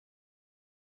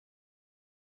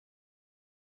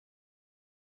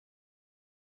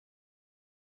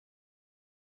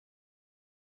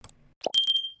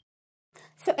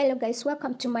So hello guys,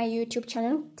 welcome to my YouTube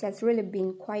channel. It has really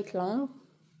been quite long.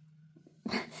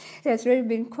 It has really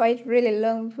been really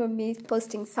long for me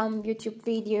posting some YouTube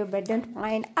video, but don't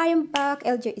mind, I am back.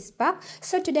 LJ is back.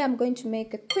 So today I'm going to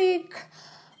make a quick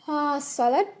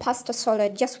pasta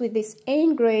salad, just with these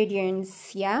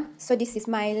ingredients. Yeah, so this is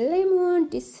my lemon,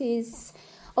 this is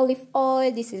olive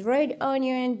oil, this is red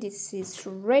onion, this is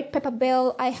red pepper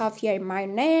bell, I have here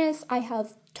mayonnaise, I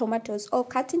have tomatoes all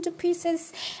cut into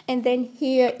pieces, and then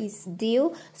here is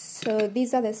dill. So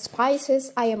these are the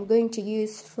spices I am going to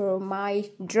use for my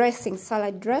dressing,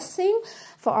 salad dressing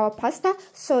for our pasta.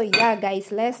 So yeah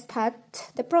guys, let's start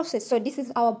the process. So this is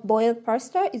our boiled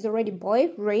pasta, is already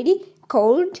boiled, ready,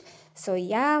 cold. So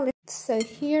yeah, so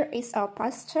here is our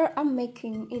pasta. I'm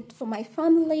making it for my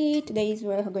family. Today is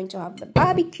where we're going to have the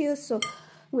barbecue, so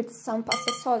with some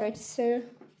pasta salad. So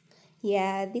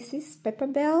yeah, this is pepper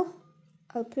bell.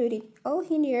 I'll put it all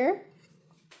in here,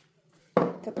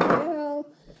 pepper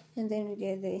bell, and then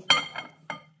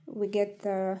we get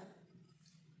the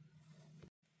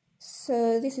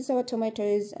so this is our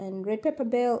tomatoes and red pepper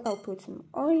bell. I'll put some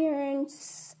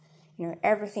onions,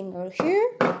 everything over here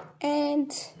and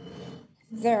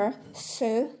there.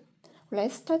 So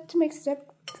let's start to mix the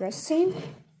dressing,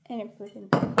 and I put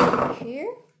it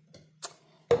here.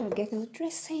 I'll get the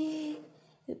dressing.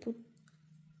 We put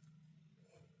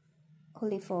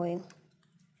olive oil,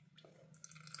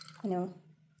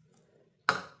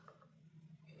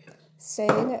 so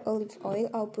in the olive oil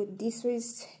I'll put this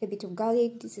with a bit of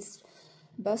garlic, this is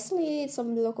parsley,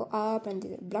 some local herb,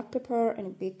 and black pepper, and a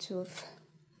bit of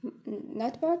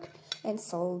nutmeg and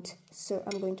salt. So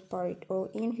I'm going to pour it all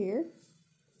in here.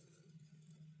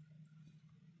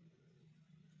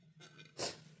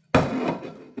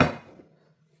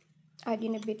 Add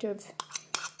in a bit of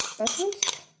mustard.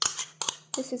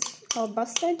 This is our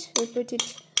mustard. We put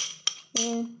it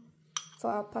in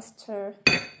for our pasta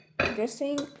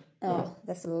dressing. Oh,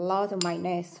 that's a lot of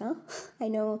mayonnaise, huh? I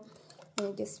know. Let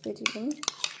me just put it in.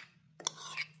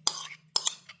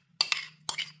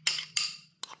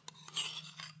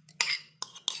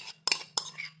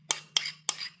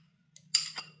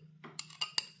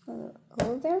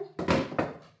 All there.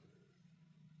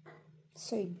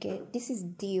 So you get, this is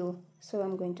dill. So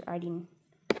I'm going to add in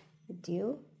the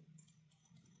dill.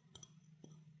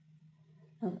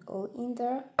 And all in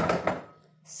there.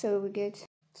 So we get,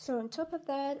 so on top of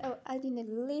that I'll add in a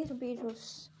little bit of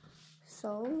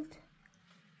salt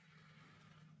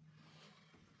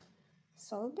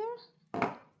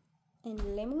there,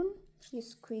 and lemon. You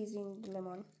squeeze in the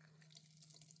lemon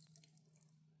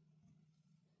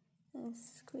and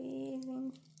squeeze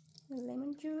in the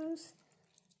lemon juice.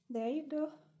 There you go,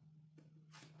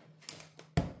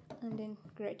 and then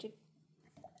grate it.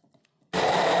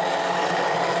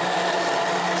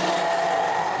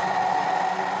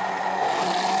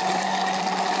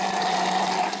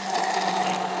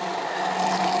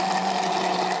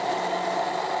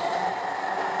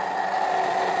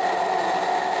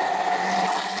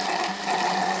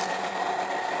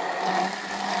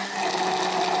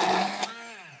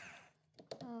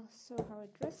 So our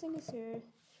dressing is here,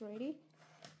 it's ready.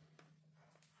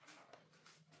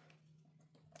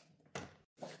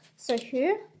 So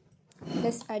here,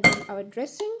 let's add in our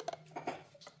dressing.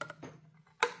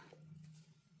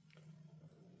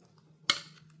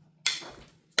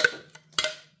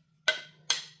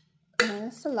 And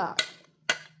that's a lot.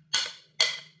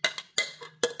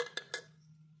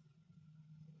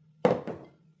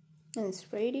 And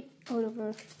spread it all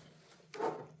over,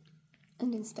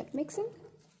 and then start mixing.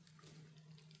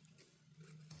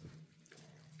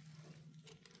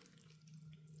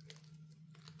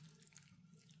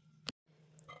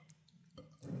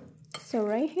 So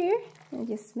right here, I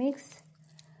just mix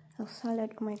our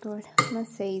salad. Oh my god, I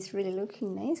must say it's really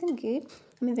looking nice and good.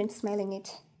 I'm even smelling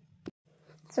it.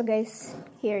 So guys,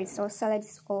 here is our salad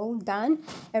is all done.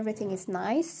 Everything is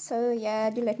nice. So yeah,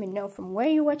 do let me know from where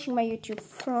you're watching my YouTube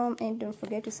from, and don't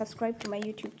forget to subscribe to my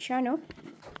YouTube channel,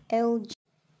 LJ.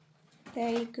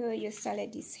 There you go, your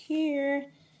salad is here.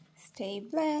 Stay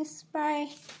blessed, bye.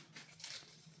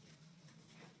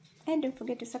 And don't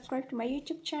forget to subscribe to my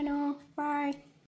YouTube channel, bye.